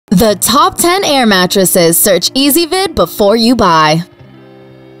The top 10 air mattresses. Search EasyVid before you buy.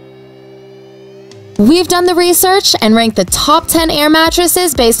 We've done the research and ranked the top 10 air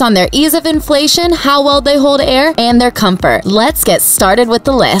mattresses based on their ease of inflation, how well they hold air, and their comfort. Let's get started with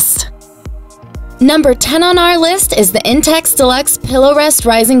the list. Number 10 on our list is the Intex Deluxe Pillow Rest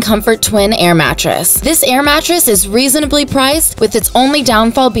Rising Comfort Twin Air Mattress. This air mattress is reasonably priced, with its only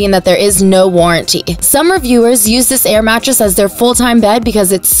downfall being that there is no warranty. Some reviewers use this air mattress as their full-time bed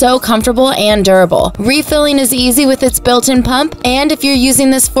because it's so comfortable and durable. Refilling is easy with its built-in pump, and if you're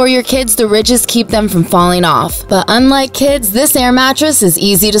using this for your kids, the ridges keep them from falling off. But unlike kids, this air mattress is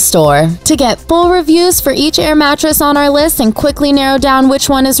easy to store. To get full reviews for each air mattress on our list and quickly narrow down which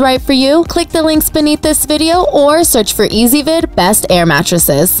one is right for you, click the links beneath this video or search for EasyVid Best Air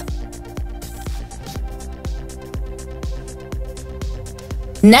Mattresses.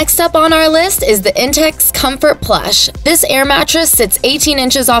 Next up on our list is the Intex Comfort Plush. This air mattress sits 18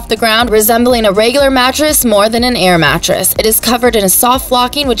 inches off the ground, resembling a regular mattress more than an air mattress. It is covered in a soft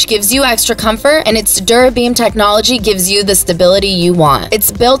flocking which gives you extra comfort, and its DuraBeam technology gives you the stability you want.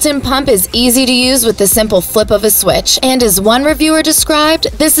 Its built-in pump is easy to use with the simple flip of a switch, and as one reviewer described,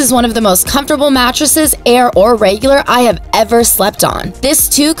 this is one of the most comfortable mattresses, air or regular, I have ever slept on. This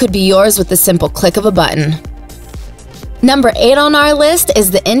too could be yours with the simple click of a button. Number 8 on our list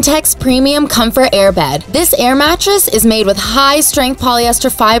is the Intex Premium Comfort Airbed. This air mattress is made with high-strength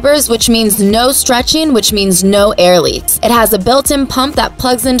polyester fibers, which means no stretching, which means no air leaks. It has a built-in pump that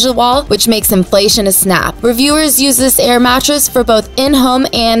plugs into the wall, which makes inflation a snap. Reviewers use this air mattress for both in-home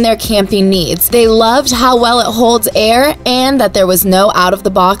and their camping needs. They loved how well it holds air and that there was no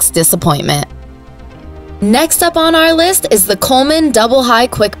out-of-the-box disappointment. Next up on our list is the Coleman Double High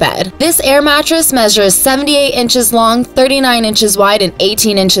Quick Bed. This air mattress measures 78 inches long, 39 inches wide, and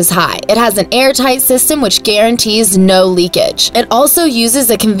 18 inches high. It has an airtight system which guarantees no leakage. It also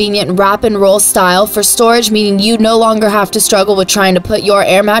uses a convenient wrap and roll style for storage, meaning you no longer have to struggle with trying to put your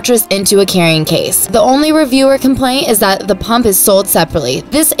air mattress into a carrying case. The only reviewer complaint is that the pump is sold separately.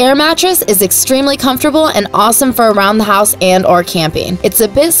 This air mattress is extremely comfortable and awesome for around the house and or camping. It's a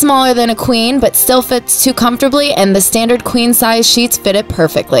bit smaller than a queen, but still fits comfortably, and the standard queen size sheets fit it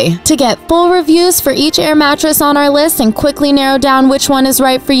perfectly. To get full reviews for each air mattress on our list and quickly narrow down which one is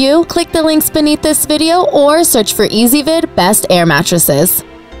right for you, click the links beneath this video or search for EasyVid Best Air Mattresses.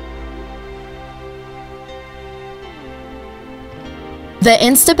 The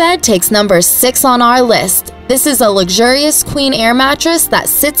InstaBed takes number 6 on our list. This is a luxurious queen air mattress that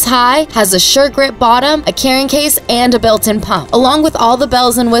sits high, has a sure grip bottom, a carrying case, and a built-in pump. Along with all the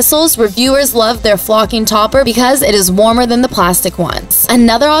bells and whistles, reviewers love their flocking topper because it is warmer than the plastic ones.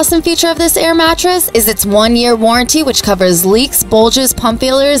 Another awesome feature of this air mattress is its 1-year warranty, which covers leaks, bulges, pump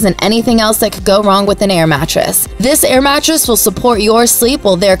failures, and anything else that could go wrong with an air mattress. This air mattress will support your sleep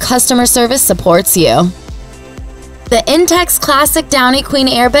while their customer service supports you. The Intex Classic Downy Queen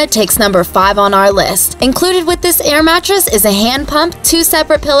Airbed takes number 5 on our list. Included with this air mattress is a hand pump, 2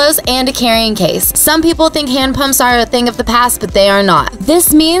 separate pillows, and a carrying case. Some people think hand pumps are a thing of the past, but they are not.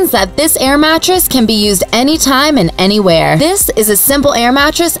 This means that this air mattress can be used anytime and anywhere. This is a simple air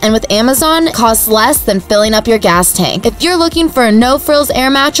mattress, and with Amazon, it costs less than filling up your gas tank. If you're looking for a no-frills air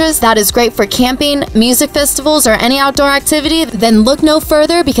mattress that is great for camping, music festivals, or any outdoor activity, then look no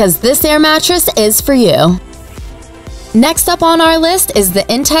further because this air mattress is for you. Next up on our list is the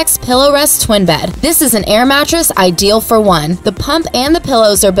Intex Pillow Rest Twin Bed. This is an air mattress ideal for one. The pump and the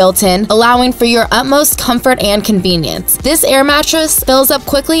pillows are built in, allowing for your utmost comfort and convenience. This air mattress fills up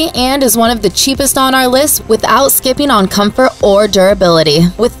quickly and is one of the cheapest on our list without skipping on comfort or durability.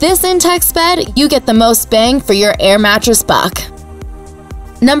 With this Intex bed, you get the most bang for your air mattress buck.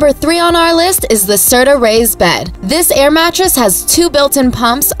 Number 3 on our list is the Serta Raised Bed. This air mattress has 2 built-in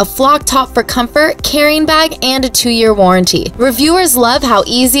pumps, a flock top for comfort, carrying bag, and a 2-year warranty. Reviewers love how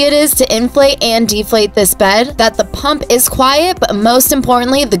easy it is to inflate and deflate this bed, that the pump is quiet, but most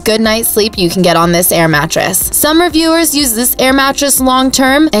importantly, the good night's sleep you can get on this air mattress. Some reviewers use this air mattress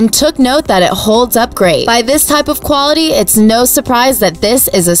long-term and took note that it holds up great. By this type of quality, it's no surprise that this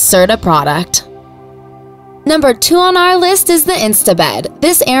is a Serta product. Number 2 on our list is the InstaBed.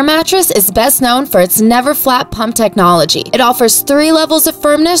 This air mattress is best known for its never flat pump technology. It offers 3 levels of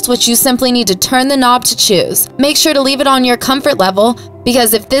firmness, which you simply need to turn the knob to choose. Make sure to leave it on your comfort level,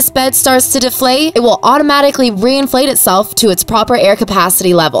 because if this bed starts to deflate, it will automatically reinflate itself to its proper air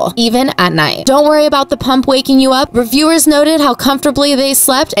capacity level, even at night. Don't worry about the pump waking you up. Reviewers noted how comfortably they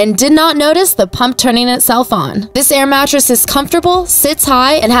slept and did not notice the pump turning itself on. This air mattress is comfortable, sits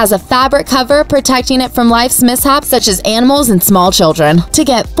high, and has a fabric cover protecting it from life's mishaps such as animals and small children. To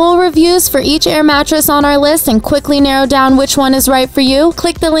get full reviews for each air mattress on our list and quickly narrow down which one is right for you,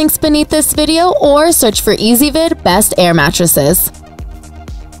 click the links beneath this video or search for EasyVid Best Air Mattresses.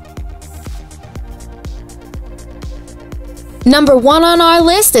 Number 1 on our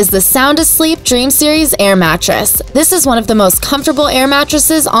list is the Sound Asleep Dream Series Air Mattress. This is one of the most comfortable air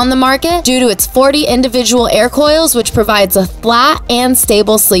mattresses on the market due to its 40 individual air coils, which provides a flat and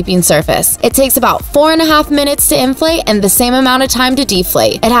stable sleeping surface. It takes about 4.5 minutes to inflate and the same amount of time to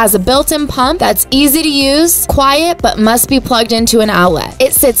deflate. It has a built-in pump that's easy to use, quiet, but must be plugged into an outlet.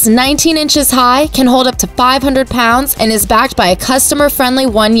 It sits 19 inches high, can hold up to 500 pounds, and is backed by a customer-friendly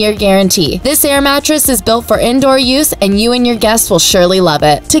 1-year guarantee. This air mattress is built for indoor use, and you and your guests will surely love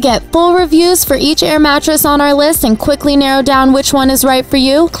it. To get full reviews for each air mattress on our list and quickly narrow down which one is right for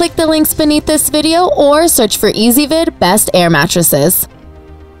you, click the links beneath this video or search for EasyVid Best Air Mattresses.